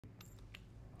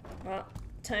Well,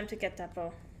 time to get that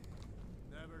bow.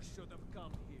 Never should have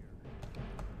come here.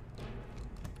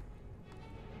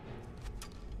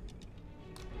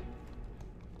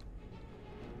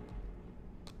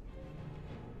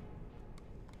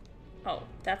 Oh,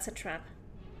 that's a trap.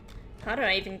 How do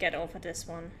I even get over this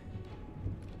one?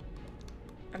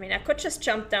 I mean, I could just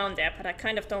jump down there, but I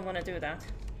kind of don't want to do that.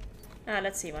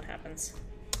 Let's see what happens.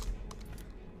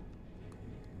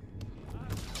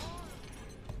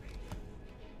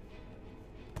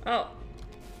 Oh.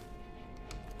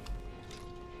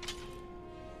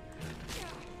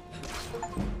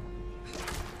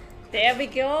 There we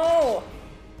go!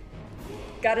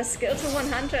 Got a skill to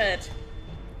 100.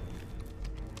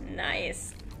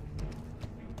 Nice.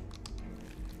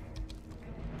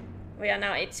 We are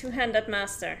now a two-handed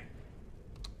master.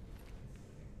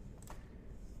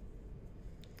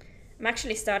 I'm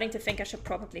actually starting to think I should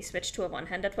probably switch to a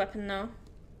one-handed weapon now.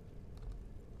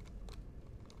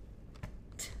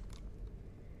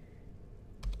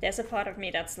 There's a part of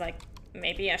me that's like,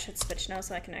 maybe I should switch now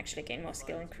so I can actually gain more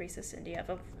skill increases in the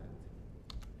other.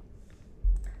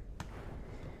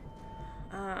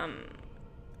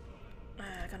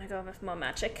 Gonna go with more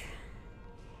magic.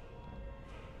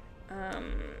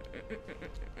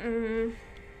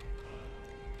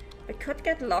 We could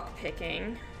get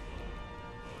lockpicking.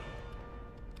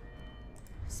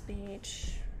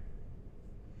 Speech.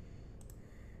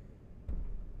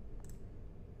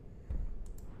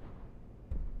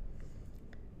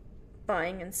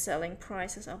 Buying and selling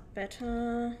prices are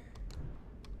better.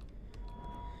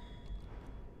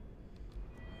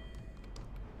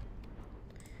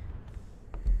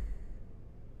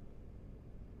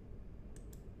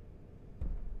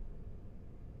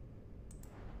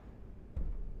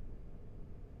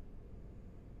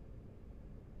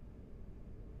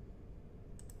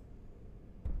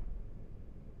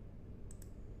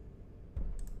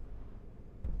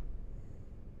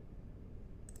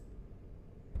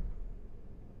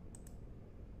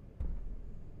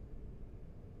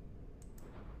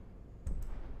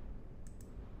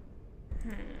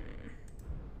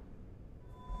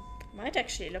 Might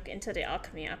actually look into the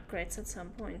alchemy upgrades at some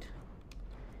point.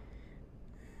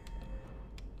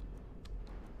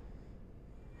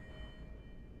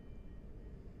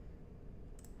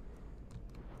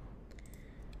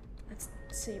 Let's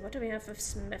see, what do we have with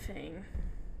smithing?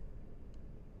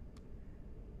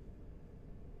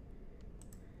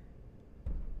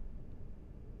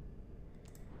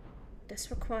 This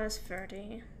requires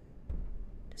 30.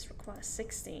 This requires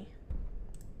 60.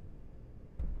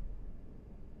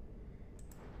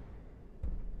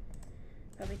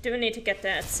 But we do need to get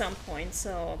there at some point,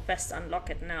 so best unlock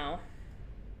it now.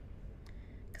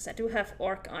 Because I do have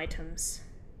orc items.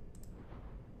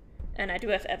 And I do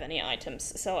have ebony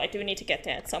items, so I do need to get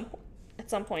there at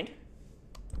some point.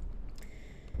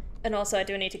 And also I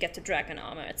do need to get to dragon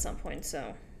armor at some point,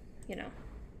 so, you know.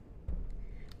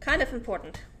 Kind of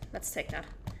important. Let's take that.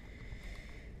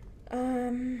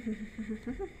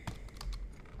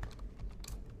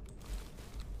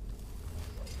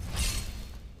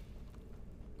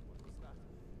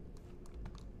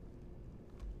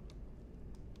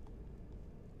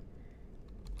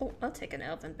 Oh, I'll take an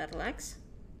elven battle axe.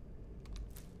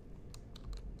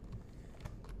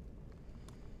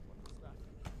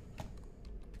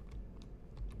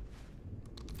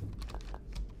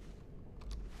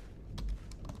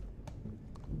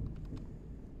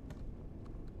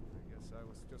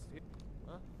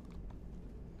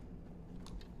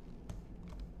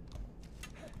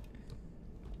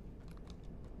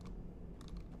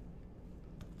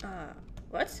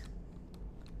 What?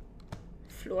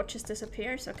 Floor just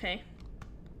disappears? Okay.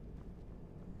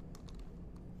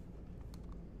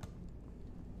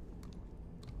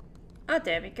 Oh,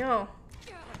 there we go.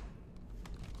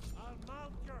 I'll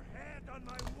mount your head on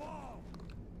my wall.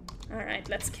 Alright,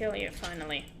 let's kill you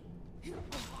finally.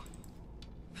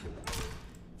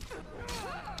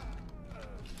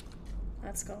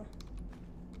 Let's go.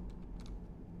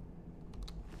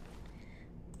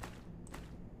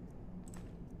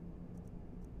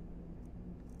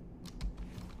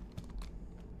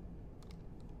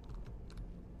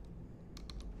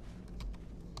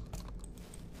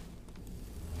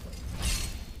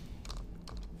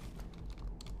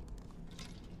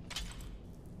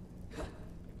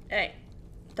 Hey,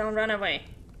 don't run away.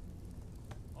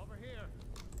 Over here.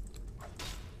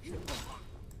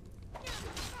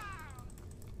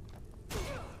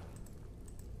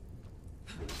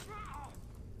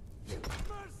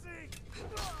 Mercy!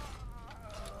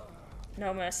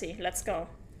 No mercy, let's go.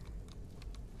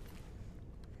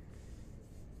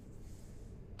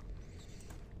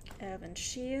 Elven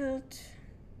shield.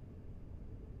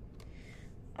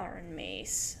 iron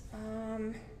mace.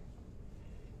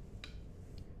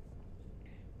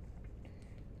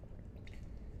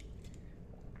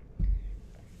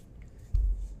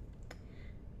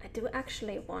 I do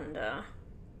actually wonder.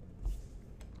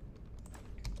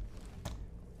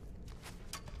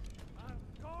 I'll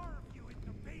carve you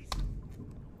into pieces.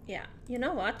 Yeah, you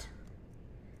know what?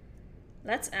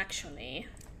 Let's actually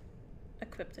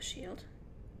equip the shield.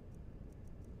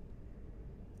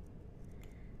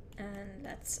 And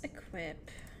let's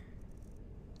equip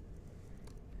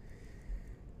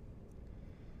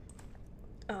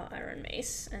our iron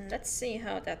mace, and let's see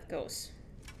how that goes.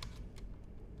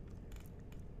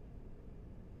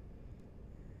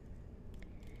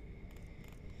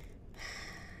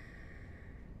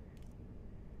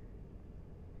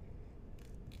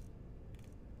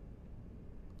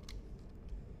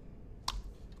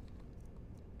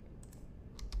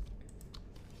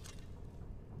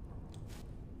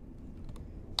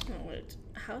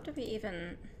 How do we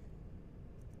even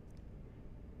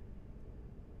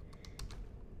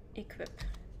equip?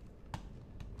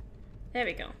 There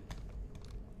we go.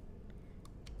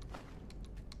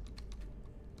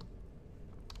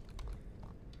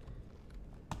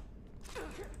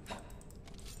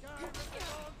 Skyrim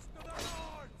belongs to the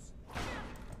lords.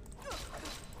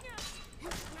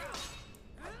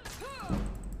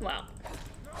 Wow.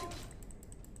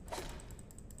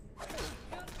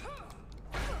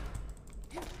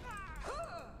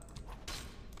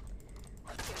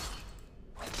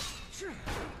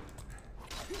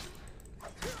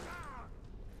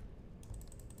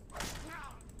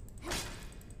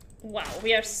 Wow,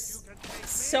 we are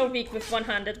so weak with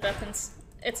one-handed weapons.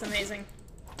 It's amazing.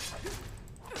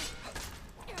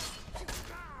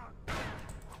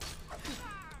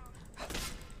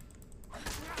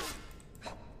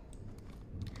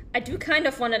 I do kind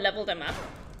of want to level them up.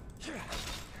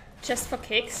 Just for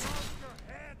kicks.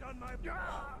 Your head on my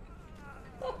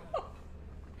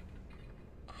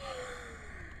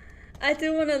I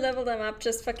do want to level them up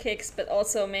just for kicks, but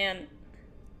also, man,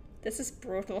 this is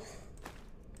brutal.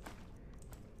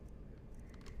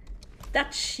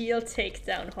 That shield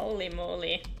takedown, holy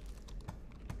moly.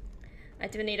 I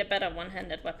do need a better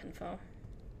one-handed weapon though.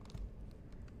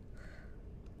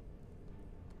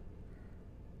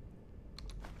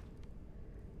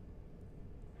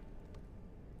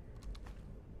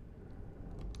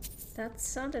 That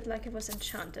sounded like it was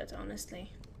enchanted,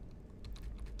 honestly.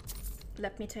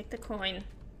 Let me take the coin,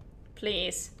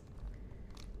 please.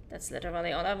 That's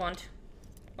literally all I want.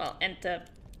 Well, and the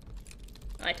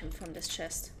item from this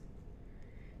chest,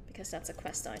 because that's a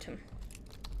quest item.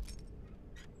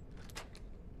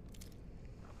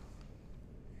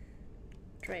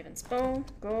 Draven's bow,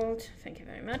 gold, thank you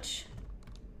very much.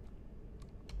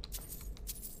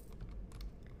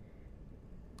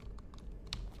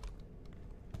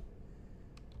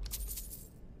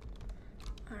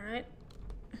 Alright.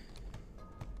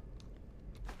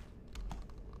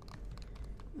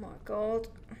 More gold.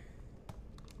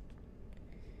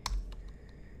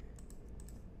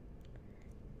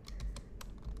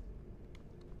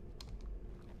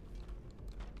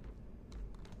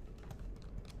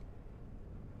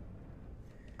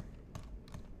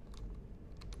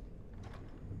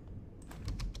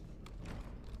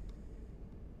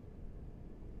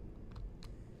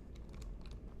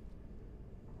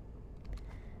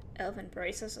 Elven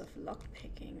braces of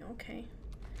lockpicking, okay.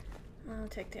 I'll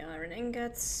take the iron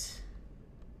ingots.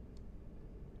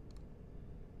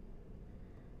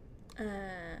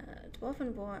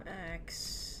 Dwarven war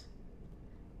axe.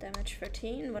 Damage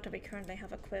 13. What do we currently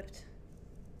have equipped?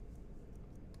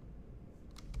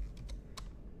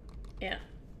 Yeah,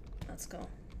 let's go.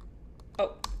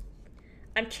 Oh,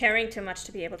 I'm carrying too much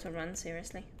to be able to run,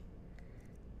 seriously.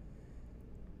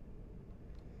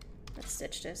 Let's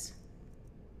stitch this.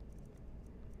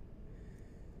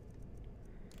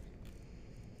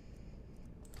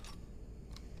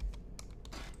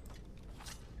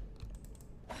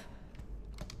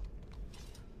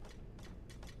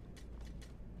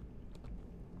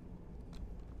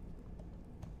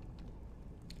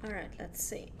 Alright, let's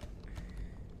see.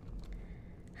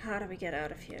 How do we get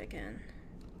out of here again?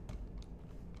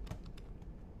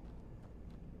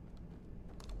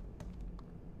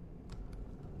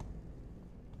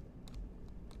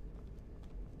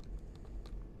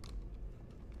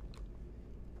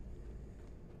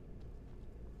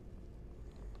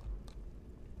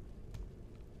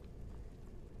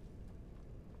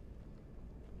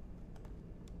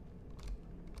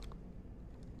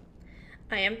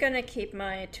 I am gonna keep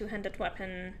my two-handed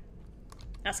weapon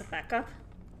as a backup,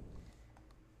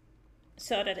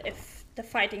 so that if the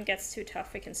fighting gets too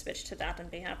tough, we can switch to that and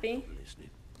be happy. Listening.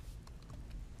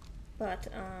 But,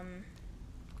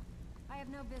 I have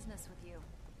no business with you.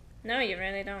 no, you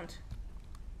really don't.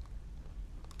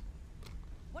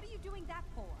 What are you doing that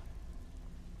for?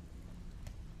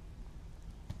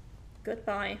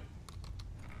 Goodbye.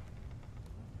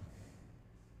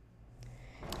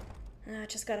 I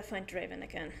just gotta find Draven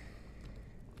again.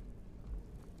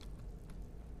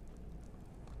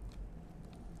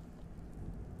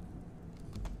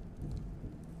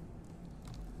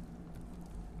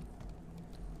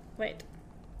 Wait.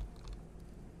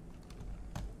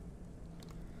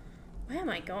 Where am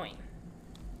I going?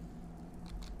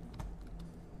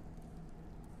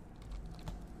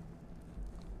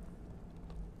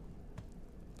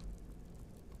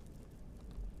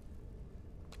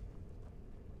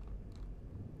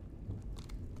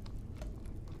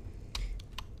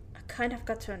 I kind of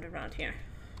got turned around here.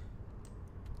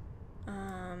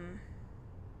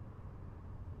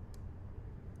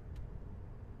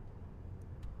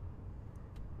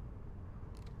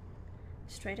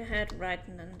 Straight ahead, right,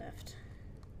 and then left.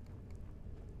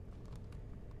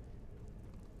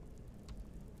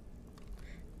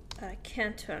 I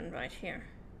can't turn right here.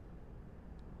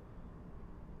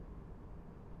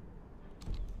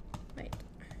 Wait,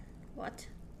 what?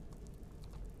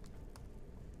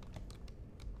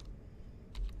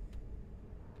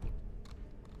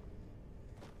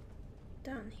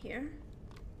 Down here?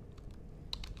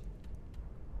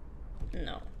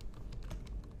 No.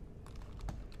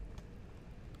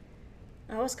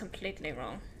 I was completely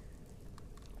wrong.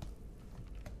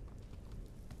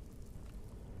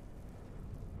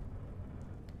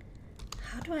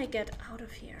 How do I get out of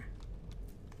here?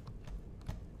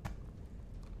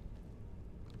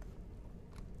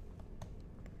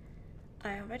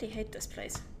 I already hate this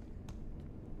place.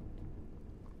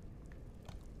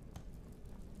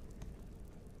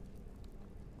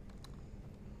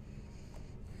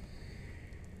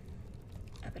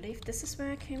 I believe this is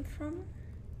where I came from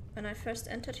when I first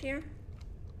entered here.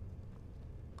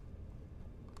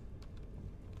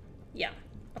 Yeah,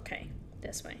 okay,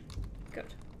 this way.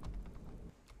 Good.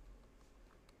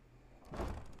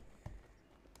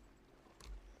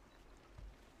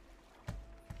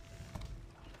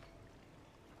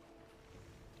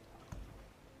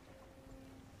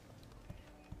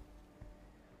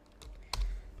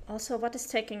 Also, what is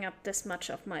taking up this much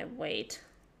of my weight?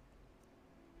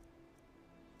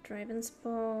 Draven's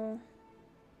bow,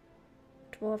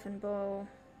 dwarven bow.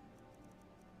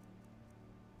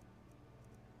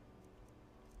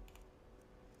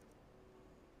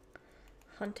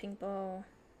 Hunting bow.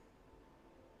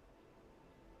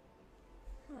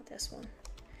 Oh, this one.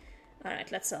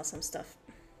 Alright, let's sell some stuff.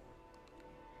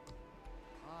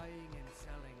 Buying and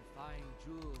selling fine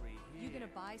jewelry here. You gonna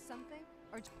buy something?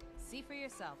 Or see for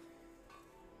yourself?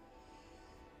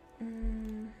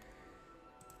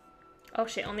 Oh,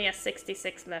 she only has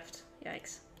 66 left.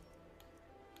 Yikes.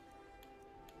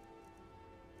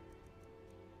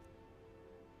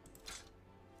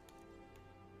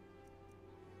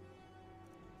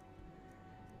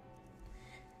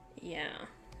 Yeah.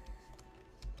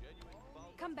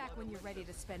 Come back when you're ready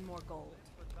to spend more gold.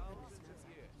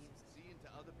 See into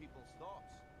other people's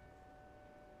thoughts.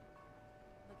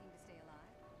 Looking to stay alive?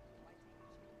 Why take a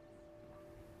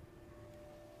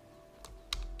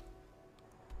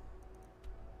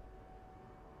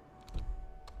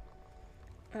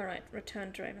chance? Alright,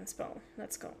 return Draven's bow.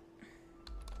 Let's go.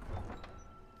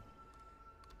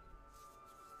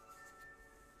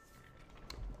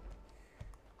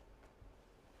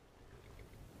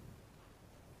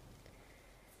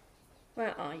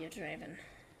 Where are you, Draven?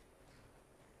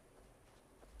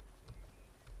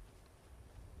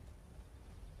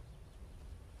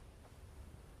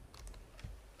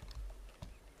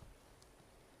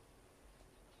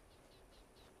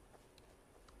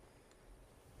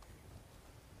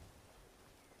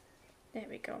 There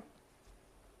we go.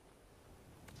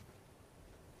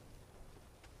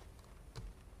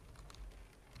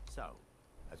 So,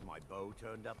 has my bow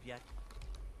turned up yet?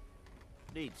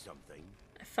 Need something?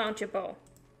 I found your bow.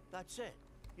 That's it.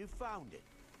 You found it.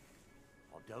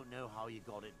 I don't know how you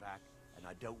got it back, and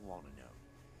I don't want to know.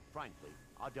 Frankly,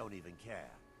 I don't even care.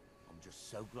 I'm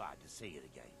just so glad to see it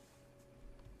again.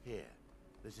 Here,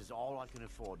 this is all I can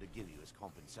afford to give you as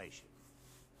compensation.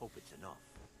 Hope it's enough.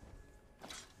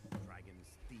 Dragons,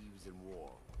 thieves, and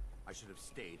war. I should have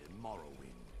stayed in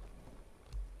Morrowind.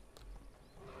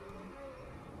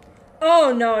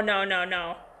 Oh, no, no, no,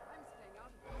 no.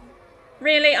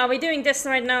 Really? Are we doing this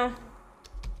right now?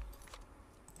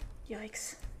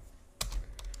 Yikes.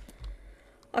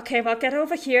 Okay, well, get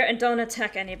over here and don't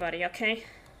attack anybody, okay?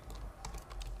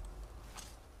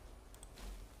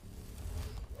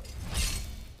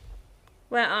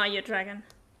 Where are you, dragon?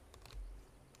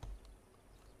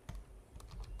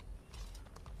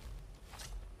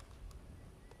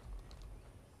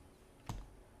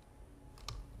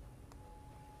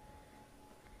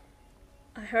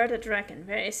 I heard a dragon.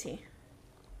 Where is he?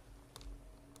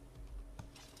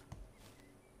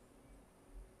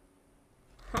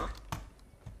 Huh.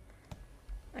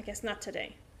 I guess not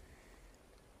today.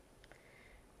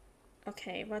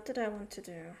 Okay, what did I want to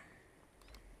do?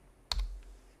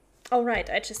 Oh right,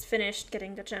 I just finished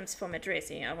getting the gems for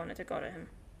Madrazi. I wanted to go to him.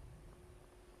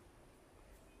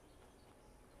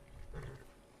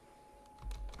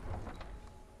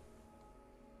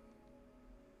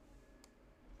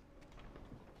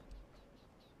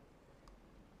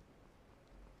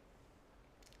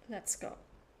 Let's go.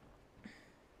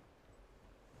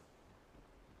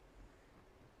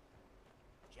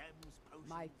 Gems, potions,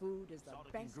 My food is the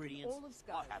exotic best in ingredients. all of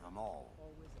Skyrim. I have them all.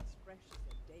 Always as fresh as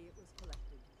the day it was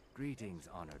collected. Greetings,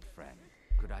 honored friend.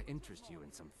 Could I interest you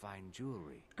in some fine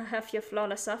jewelry? I have your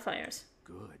flawless sapphires.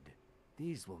 Good.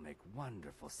 These will make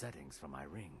wonderful settings for my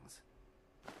rings.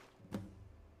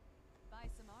 Buy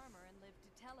some armor and live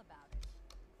to tell about it.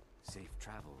 Safe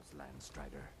travels,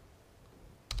 Landstrider.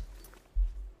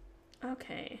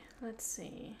 Okay, let's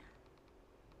see.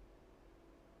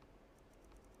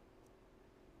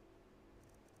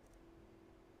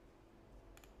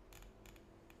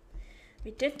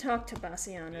 We did talk to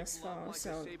Bassianus for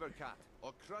so saber cat,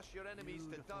 or crush your enemies to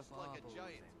Beautiful dust like a baubles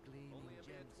giant. and gleaming Only a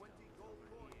mere 20 gemstones gold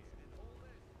were coins here. in all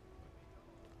this.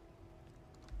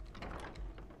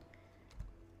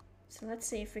 so let's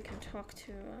see if we can talk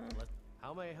to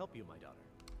How may I help you, my daughter?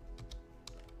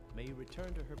 May you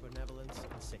return to her benevolence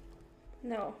and safety.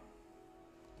 no.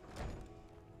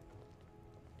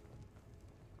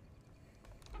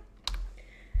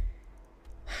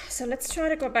 So let's try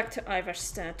to go back to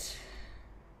Iverstead.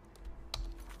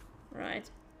 Right.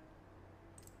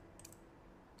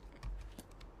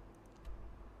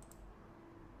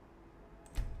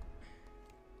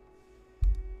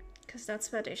 Because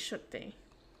that's where they should be.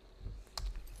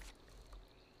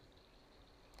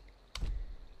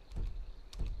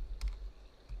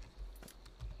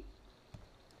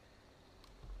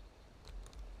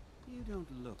 You don't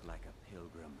look like a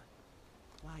pilgrim.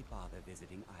 Why bother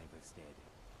visiting Iverstead?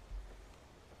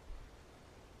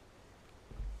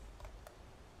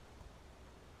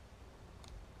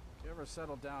 If you ever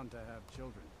settle down to have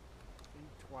children, think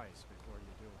twice before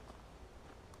you do it.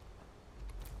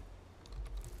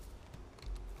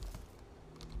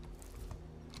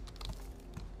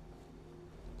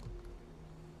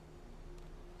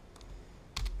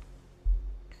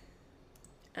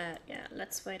 Yeah,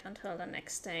 let's wait until the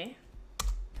next day.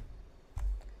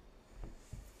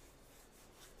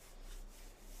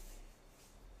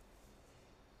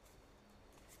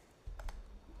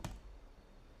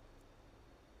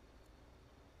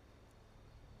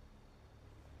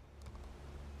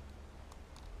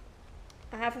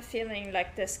 I have a feeling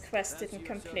like this quest didn't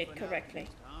complete correctly.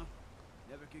 Huh?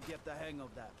 Never could get the hang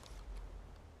of that.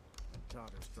 My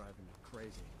daughter's driving me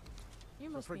crazy. You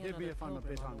So must be forgive me another if I'm a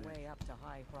pilgrim bit on on the edge. way up to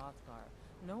High Hrothgar.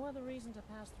 No other reason to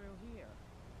pass through here.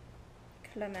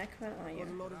 Klemek, where are Got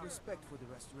a you? lot of respect for the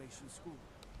Restoration School.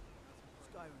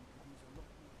 Skyrim could use a lot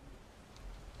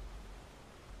more.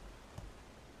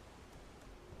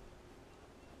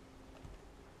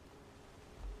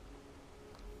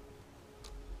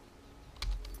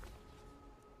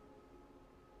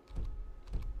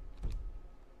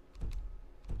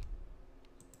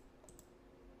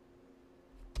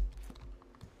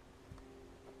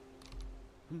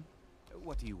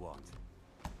 What do you want?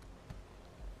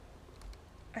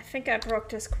 I think I broke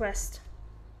this quest.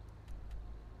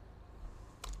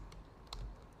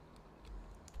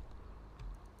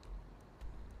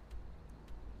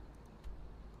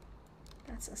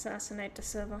 Let's assassinate the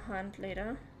Silver Hunt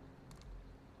leader.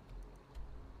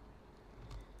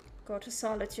 Go to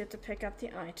Solitude to pick up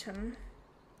the item.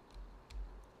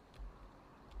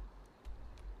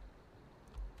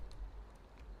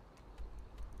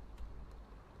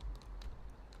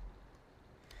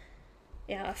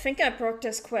 Yeah, I think I broke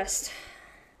this quest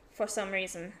for some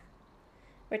reason,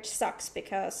 which sucks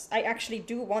because I actually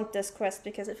do want this quest,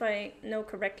 because if I know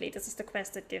correctly, this is the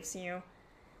quest that gives you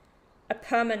a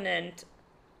permanent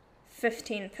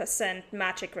 15%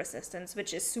 magic resistance,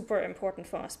 which is super important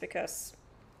for us because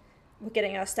we're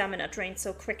getting our stamina drained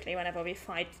so quickly whenever we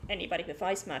fight anybody with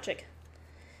ice magic.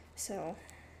 So,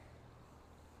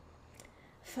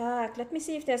 fuck, let me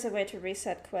see if there's a way to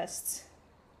reset quests.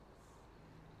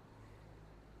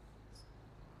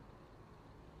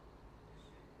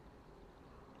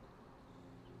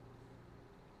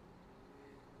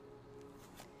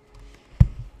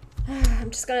 I'm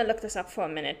just gonna look this up for a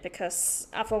minute, because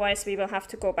otherwise we will have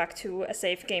to go back to a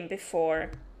save game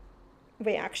before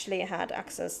we actually had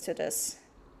access to this.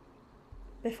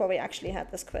 Before we actually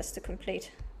had this quest to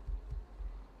complete.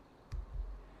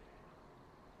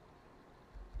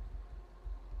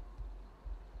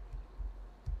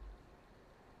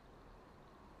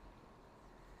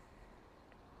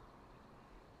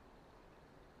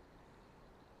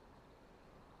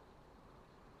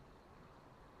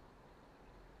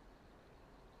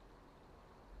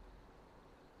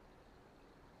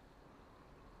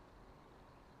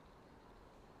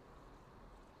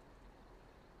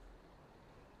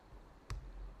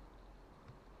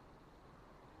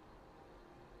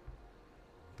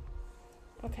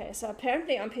 Okay, so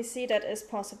apparently on PC that is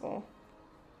possible.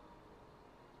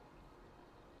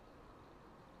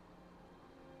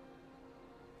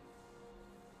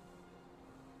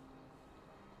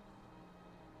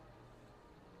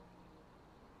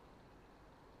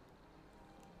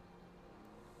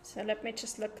 So let me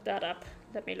just look that up.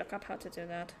 Let me look up how to do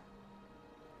that.